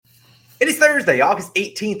It is Thursday, August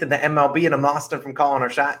 18th in the MLB, and I'm Austin from Calling Our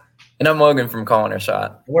Shot. And I'm Logan from Calling Our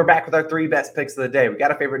Shot. We're back with our three best picks of the day. We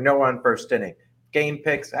got a favorite no-run first inning. Game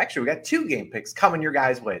picks. Actually, we got two game picks coming your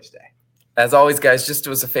guys' way today. As always, guys, just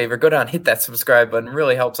do us a favor. Go down, hit that subscribe button. It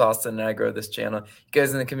really helps Austin and I grow this channel. You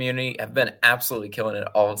guys in the community have been absolutely killing it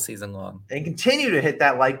all season long. And continue to hit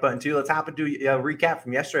that like button, too. Let's hop into a recap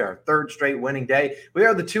from yesterday, our third straight winning day. We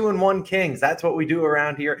are the 2-1 Kings. That's what we do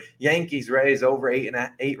around here. Yankees, Rays, over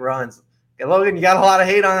 8 runs. Logan, you got a lot of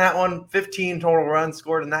hate on that one. 15 total runs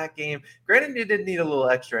scored in that game. Granted, you did need a little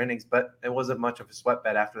extra innings, but it wasn't much of a sweat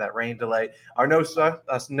bet after that rain delay. Our no sweat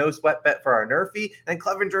bet for our Nerfy. And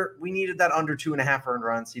Clevenger, we needed that under 2.5 earned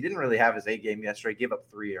runs. He didn't really have his A game yesterday. Gave up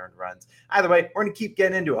 3 earned runs. Either way, we're going to keep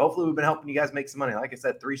getting into it. Hopefully, we've been helping you guys make some money. Like I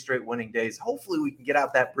said, 3 straight winning days. Hopefully, we can get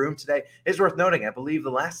out that broom today. It's worth noting, I believe the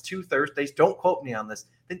last 2 Thursdays, don't quote me on this,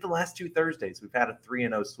 I think the last 2 Thursdays, we've had a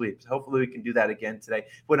 3-0 sweep. So hopefully, we can do that again today.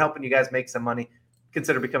 We're helping you guys make some money.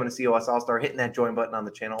 Consider becoming a COS All-Star, hitting that join button on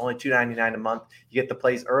the channel. Only $2.99 a month. You get the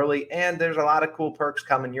plays early, and there's a lot of cool perks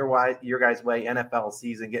coming your guys' way. NFL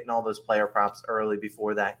season, getting all those player props early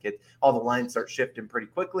before that. Get all the lines start shifting pretty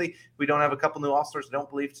quickly. We don't have a couple new All-Stars, I don't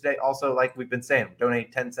believe, today. Also, like we've been saying,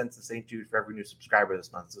 donate 10 cents to St. Jude for every new subscriber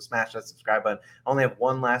this month. So smash that subscribe button. Only have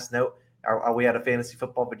one last note. We had a fantasy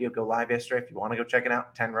football video go live yesterday. If you want to go check it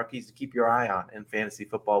out, 10 rookies to keep your eye on in fantasy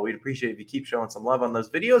football. We'd appreciate if you keep showing some love on those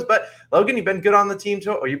videos. But Logan, you've been good on the team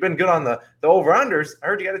total, or you've been good on the over-unders. I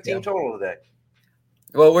heard you got a team total today.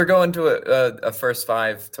 Well, we're going to a first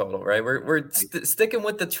 5 total, right? We're sticking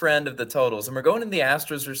with the trend of the totals, and we're going in the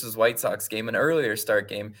Astros versus White Sox game, an earlier start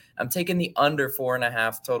game. I'm taking the under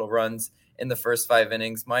 4.5 total runs in the first 5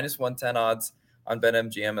 innings, minus 110 odds on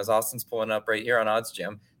BetMGM, as Austin's pulling up right here on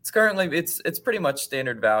OddsJam. It's currently it's pretty much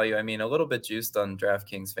standard value. I mean, a little bit juiced on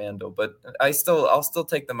DraftKings FanDuel, but I'll still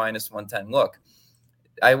take the minus 110. Look,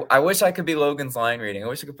 I wish I could be Logan's line reading. I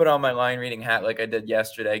wish I could put on my line reading hat like I did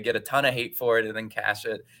yesterday, get a ton of hate for it, and then cash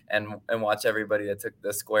it and watch everybody that took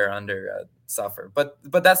the square under suffer. But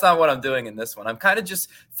that's not what I'm doing in this one. I'm kind of just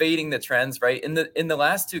fading the trends, right? In the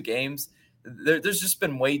last 2 games, there's just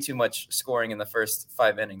been way too much scoring in the first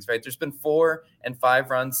 5 innings, right? There's been 4 and 5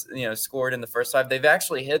 runs, scored in the first 5. They've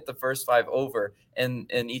actually hit the first 5 over in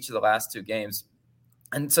each of the last 2 games.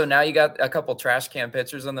 And so now you got a couple trash can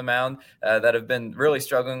pitchers on the mound that have been really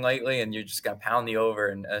struggling lately, and you're just going to pound the over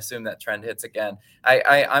and assume that trend hits again.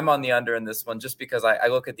 I'm on the under in this one just because I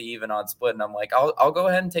look at the even odd split, and I'm like, I'll go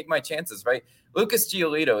ahead and take my chances, right? Lucas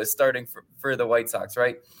Giolito is starting for the White Sox,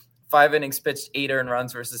 right? 5 innings pitched, 8 earned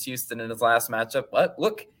runs versus Houston in his last matchup. But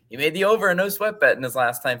look, he made the over a no sweat bet in his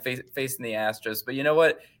last time facing the Astros. But you know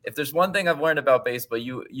what? If there's one thing I've learned about baseball,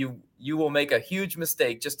 you will make a huge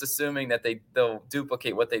mistake just assuming that they'll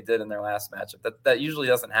duplicate what they did in their last matchup. That usually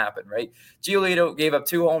doesn't happen, right? Giolito gave up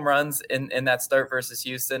 2 home runs in that start versus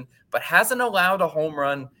Houston, but hasn't allowed a home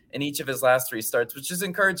run in each of his last 3 starts, which is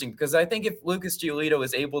encouraging because I think if Lucas Giolito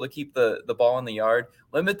is able to keep the ball in the yard,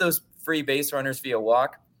 limit those free base runners via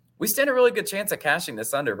walk, we stand a really good chance at cashing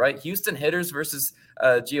this under, right? Houston hitters versus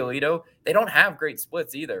Giolito, they don't have great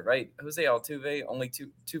splits either, right? Jose Altuve, only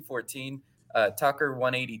 214. Tucker,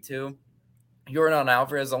 182. Yordan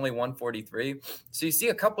Alvarez, only 143. So you see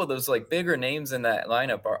a couple of those like bigger names in that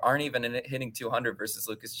lineup aren't even hitting 200 versus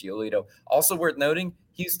Lucas Giolito. Also worth noting,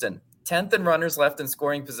 Houston, 10th in runners left in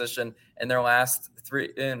scoring position in their last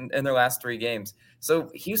 3 games.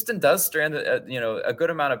 So Houston does strand a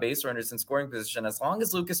good amount of base runners in scoring position. As long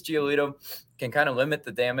as Lucas Giolito can kind of limit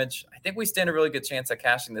the damage, I think we stand a really good chance at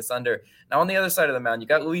cashing this under. Now on the other side of the mound, you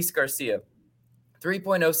got Luis Garcia,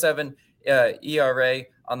 3.07 ERA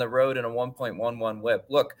on the road and a 1.11 WHIP.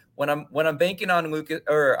 Look, when I'm banking on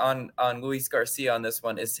on Luis Garcia on this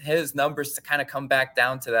one, is his numbers to kind of come back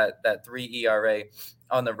down to that 3 ERA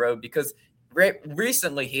on the road, because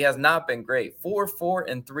recently he has not been great. 4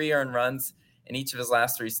 and 3 earned runs in each of his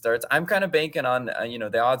last 3 starts. I'm kind of banking on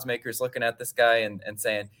the odds makers looking at this guy and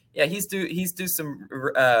saying, yeah, he's due some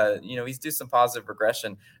positive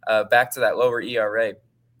regression back to that lower ERA.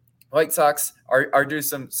 White Sox are due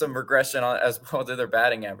some regression as well to their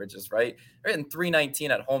batting averages, right? They're hitting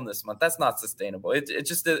 319 at home this month. That's not sustainable. It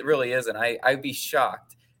really isn't. I'd be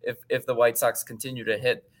shocked if the White Sox continue to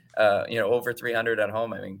hit over 300 at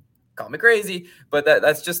home. I mean, call me crazy, but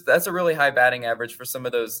that's a really high batting average for some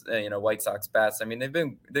of those White Sox bats. I mean,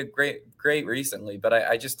 they're great recently, but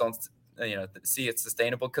I just don't see it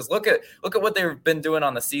sustainable, because look at what they've been doing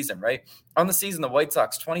on the season, right? On the season, the White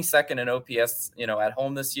Sox 22nd in OPS, at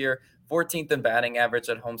home this year, 14th in batting average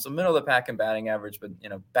at home, so middle of the pack in batting average, but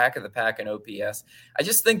back of the pack in OPS. I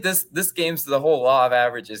just think this game's the whole law of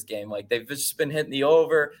averages game. Like they've just been hitting the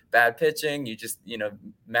over, bad pitching, you just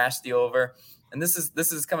mash the over. And this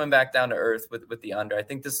is coming back down to earth with the under. I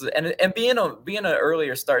think this is and being an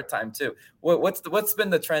earlier start time too. What's been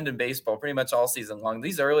the trend in baseball pretty much all season long?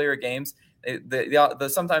 These earlier games,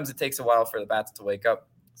 sometimes it takes a while for the bats to wake up.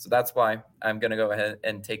 So that's why I'm going to go ahead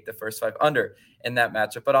and take the first 5 under in that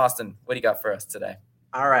matchup. But Austin, what do you got for us today?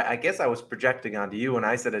 All right, I guess I was projecting onto you when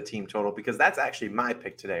I said a team total because that's actually my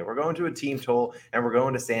pick today. We're going to a team total, and we're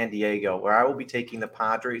going to San Diego, where I will be taking the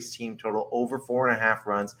Padres team total over 4.5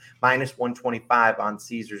 runs, minus 125 on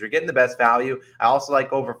Caesars. You're getting the best value. I also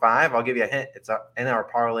like over 5. I'll give you a hint. It's in our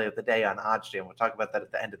parlay of the day on OddsJam. We'll talk about that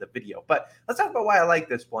at the end of the video. But let's talk about why I like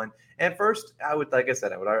this one. And first, I would take this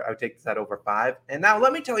at over 5. And now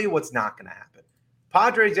let me tell you what's not going to happen.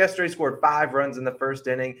 Padres yesterday scored 5 runs in the first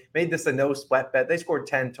inning, made this a no-sweat bet. They scored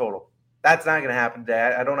 10 total. That's not going to happen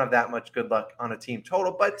today. I don't have that much good luck on a team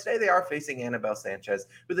total, but today they are facing Anibal Sanchez,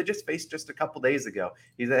 who they just faced just a couple days ago.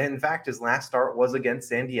 In fact, his last start was against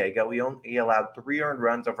San Diego. He allowed 3 earned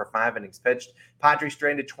runs over 5 innings pitched. Padres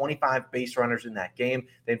stranded 25 base runners in that game.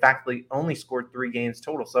 They, in fact, only scored 3 games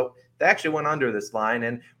total, so they actually went under this line.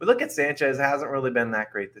 And we look at Sanchez, hasn't really been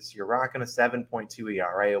that great this year. Rocking a 7.2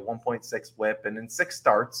 ERA, a 1.6 whip, and in 6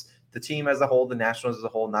 starts, the team as a whole, the Nationals as a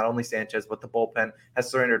whole, not only Sanchez, but the bullpen has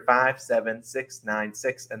surrendered 5, 7, 6, 9,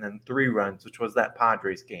 6, and then 3 runs, which was that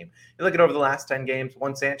Padres game. You look at over the last 10 games,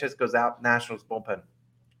 when Sanchez goes out, Nationals bullpen,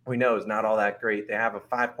 we know is not all that great. They have a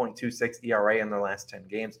 5.26 ERA in their last 10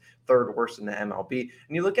 games, 3rd worst in the MLB.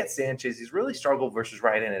 And you look at Sanchez, he's really struggled versus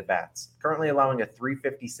right-handed bats, currently allowing a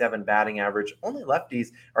 357 batting average. Only lefties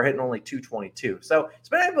are hitting only 222. So he's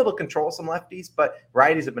been able to control some lefties, but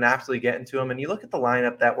righties have been absolutely getting to him. And you look at the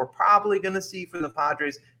lineup that we're probably going to see from the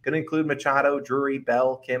Padres, going to include Machado, Drury,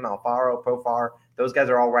 Bell, Kim, Alfaro, Profar. Those guys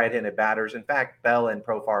are all right-handed batters. In fact, Bell and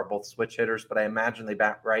Profar are both switch hitters, but I imagine they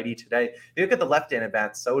bat righty today. If you look at the left-handed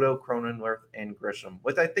bats, Soto, Cronenworth, and Grisham,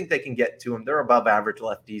 which I think they can get to them. They're above average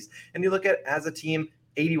lefties. And you look at, as a team,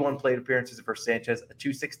 81 plate appearances for Sanchez, a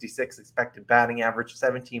 266 expected batting average,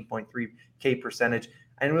 17.3 K percentage.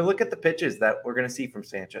 And we look at the pitches that we're going to see from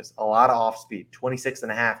Sanchez. A lot of off-speed,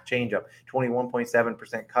 26.5 changeup,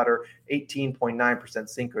 21.7% cutter, 18.9%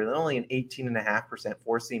 sinker, then only an 18.5%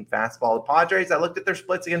 four-seam fastball. The Padres, I looked at their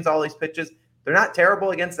splits against all these pitches. They're not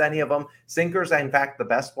terrible against any of them. Sinkers, in fact, the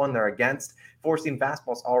best one they're against. Four-seam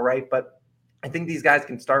fastball's all right, but I think these guys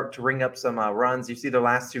can start to ring up some runs. You see their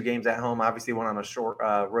last 2 games at home, obviously went on a short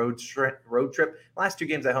road trip. Last 2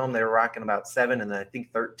 games at home, they were rocking about 7 and then I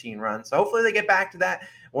think 13 runs. So hopefully they get back to that.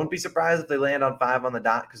 Won't be surprised if they land on 5 on the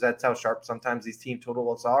dot because that's how sharp sometimes these team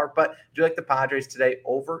totals are. But I do like the Padres today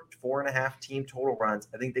over 4.5 team total runs.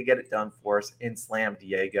 I think they get it done for us in Slam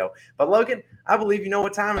Diego. But Logan, I believe you know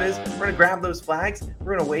what time it is. We're going to grab those flags.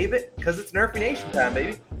 We're going to wave it because it's Nerfy Nation time,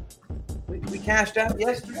 baby. We cashed out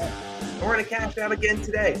yesterday, and we're going to cash out again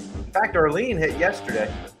today. In fact, Arlene hit yesterday,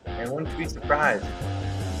 and wouldn't be surprised.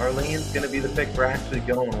 Arlene's going to be the pick we're actually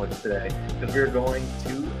going with today because we're going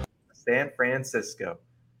to San Francisco,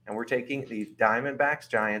 and we're taking the Diamondbacks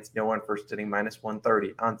Giants, no one first inning, minus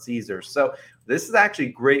 130 on Caesars. So this is actually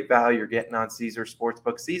great value you're getting on Caesars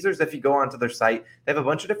Sportsbook. Caesars, if you go onto their site, they have a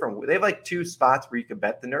bunch of they have like 2 spots where you can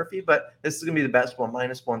bet the Nerfy, but this is going to be the best one,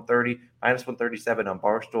 minus 130, minus 137 on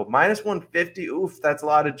Barstool, minus 150. Oof, that's a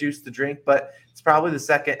lot of juice to drink, but it's probably the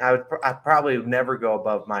second. I'd probably never go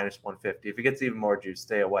above minus 150. If it gets even more juice,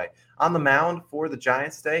 stay away. On the mound for the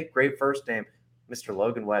Giants today, great first name, Mr.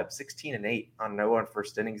 Logan Webb, 16-8 on no one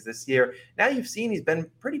first innings this year. Now you've seen he's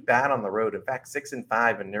been pretty bad on the road. In fact,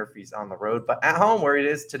 6-5 in Nerfies on the road, but at home where it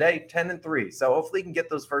is today, 10-3. So hopefully he can get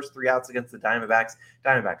those first 3 outs against the Diamondbacks.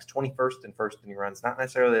 Diamondbacks 21st in first inning runs, not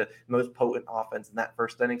necessarily the most potent offense in that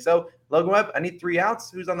first inning. So Logan Webb, I need 3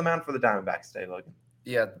 outs. Who's on the mound for the Diamondbacks today, Logan?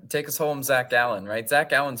 Yeah, take us home, Zach Allen, right?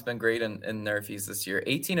 Zach Allen's been great in Nerfies this year.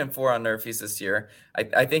 18-4 on Nerfies this year.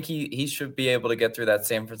 I think he should be able to get through that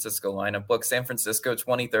San Francisco lineup. Look, San Francisco,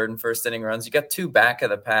 23rd in first inning runs. You got 2 back of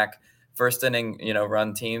the pack first inning,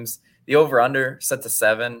 run teams. The over-under set to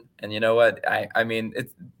 7. And you know what? I mean,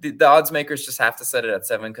 the odds makers just have to set it at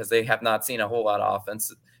 7 because they have not seen a whole lot of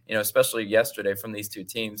offense, especially yesterday from these 2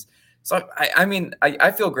 teams. So, I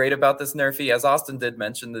feel great about this Nerfy. As Austin did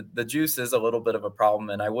mention, the juice is a little bit of a problem,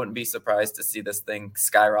 and I wouldn't be surprised to see this thing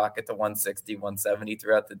skyrocket to 160, 170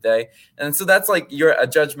 throughout the day. And so that's like a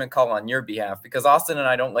judgment call on your behalf because Austin and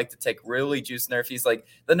I don't like to take really juiced Nerfies. Like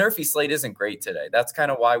the Nerfy slate isn't great today. That's kind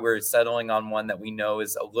of why we're settling on one that we know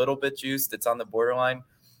is a little bit juiced. It's on the borderline.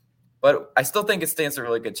 But I still think it stands a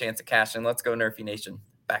really good chance of cashing. Let's go Nerfy Nation.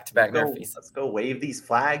 Back-to-back Nerfies. Let's go wave these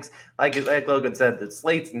flags. Like Logan said, the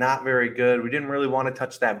slate's not very good. We didn't really want to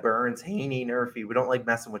touch that Burns, Haney Nerfie. We don't like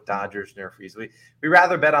messing with Dodgers Nerfies. We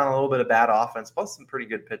rather bet on a little bit of bad offense, plus some pretty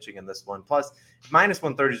good pitching in this one. Plus, minus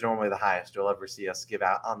 130 is normally the highest you'll ever see us give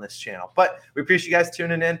out on this channel. But we appreciate you guys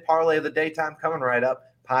tuning in. Parlay of the daytime coming right up.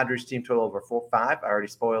 Padres team total over 4.5. I already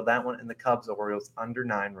spoiled that one. And the Cubs Orioles under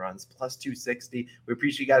 9 runs, plus 260. We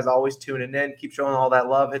appreciate you guys always tuning in. Keep showing all that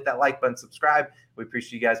love. Hit that like button, subscribe. We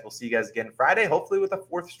appreciate you guys. We'll see you guys again Friday, hopefully with a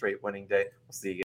 4th straight winning day. We'll see you guys.